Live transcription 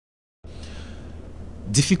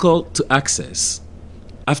Difficult to access.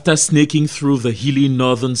 After snaking through the hilly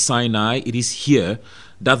northern Sinai, it is here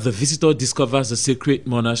that the visitor discovers the sacred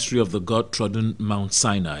monastery of the god-trodden Mount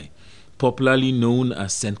Sinai, popularly known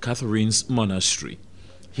as St. Catherine's Monastery,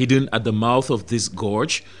 hidden at the mouth of this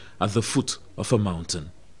gorge at the foot of a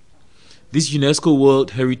mountain. This UNESCO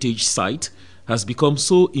World Heritage Site has become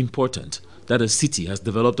so important that a city has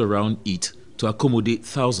developed around it to accommodate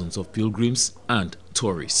thousands of pilgrims and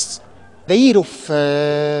tourists. The year of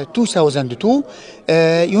 2002,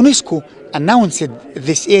 UNESCO announced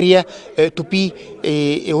this area to be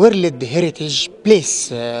a World Heritage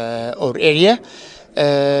Place or area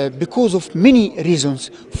because of many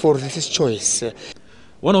reasons for this choice.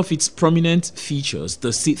 One of its prominent features, the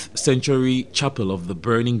 6th century Chapel of the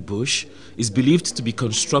Burning Bush, is believed to be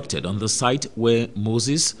constructed on the site where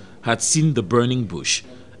Moses had seen the burning bush,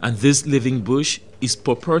 and this living bush is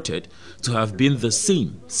purported to have been the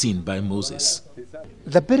same seen by Moses.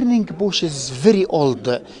 The burning bush is very old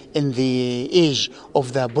in the age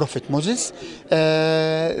of the prophet Moses.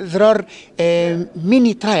 There are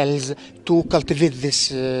many trials to cultivate this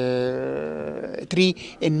tree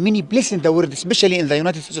in many places in the world, especially in the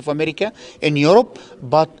United States of America, in Europe,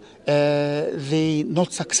 but they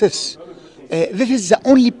not success. This is the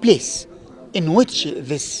only place in which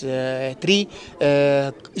this tree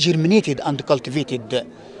germinated and cultivated.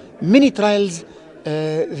 Many trials,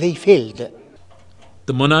 they failed.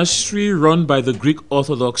 The monastery, run by the Greek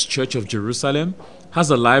Orthodox Church of Jerusalem,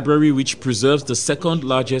 has a library which preserves the second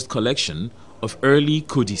largest collection of early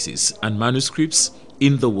codices and manuscripts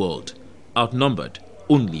in the world, outnumbered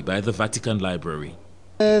only by the Vatican Library.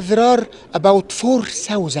 There are about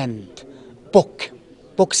 4,000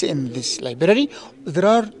 books in this library. There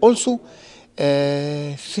are also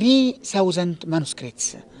 3,000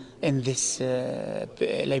 manuscripts in this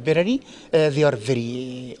library. They are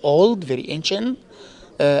very old, very ancient,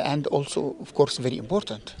 and also, of course, very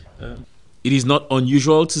important. It is not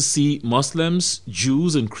unusual to see Muslims,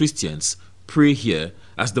 Jews, and Christians pray here,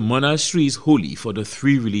 as the monastery is holy for the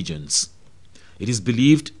three religions. It is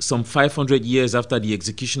believed some 500 years after the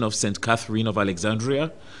execution of St. Catherine of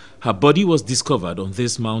Alexandria, her body was discovered on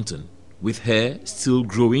this mountain, with hair still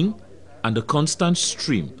growing and a constant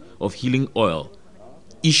stream of healing oil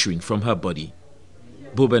issuing from her body.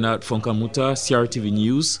 Bo Bernard Fonkamuta, CRTV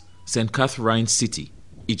News, St. Catherine City,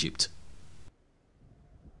 Egypt.